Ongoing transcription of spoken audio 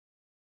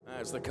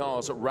As the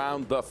cars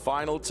round the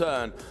final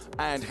turn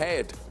and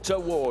head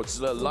towards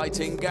the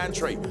lighting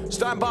gantry.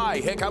 Stand by,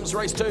 here comes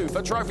race 2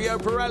 for Trofeo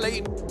Pirelli.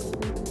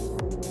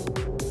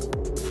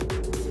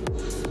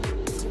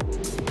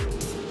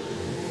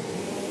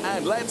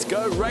 And let's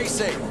go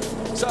racing.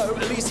 So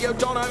Eliseo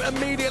Donno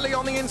immediately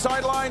on the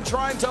inside line,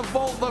 trying to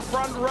vault the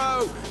front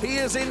row. He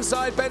is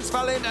inside Bence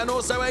Valint and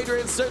also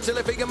Adrian Sutil.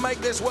 If he can make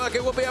this work,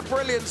 it will be a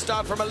brilliant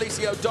start from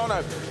Eliseo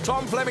Donno.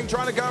 Tom Fleming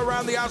trying to go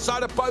around the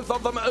outside of both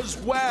of them as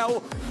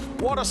well.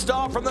 What a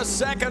start from the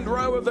second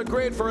row of the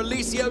grid for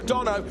Eliseo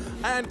Donno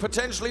and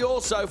potentially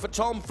also for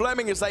Tom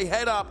Fleming as they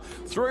head up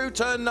through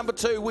turn number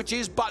 2, which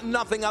is but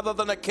nothing other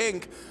than a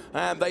kink.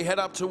 And they head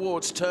up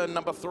towards turn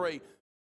number 3.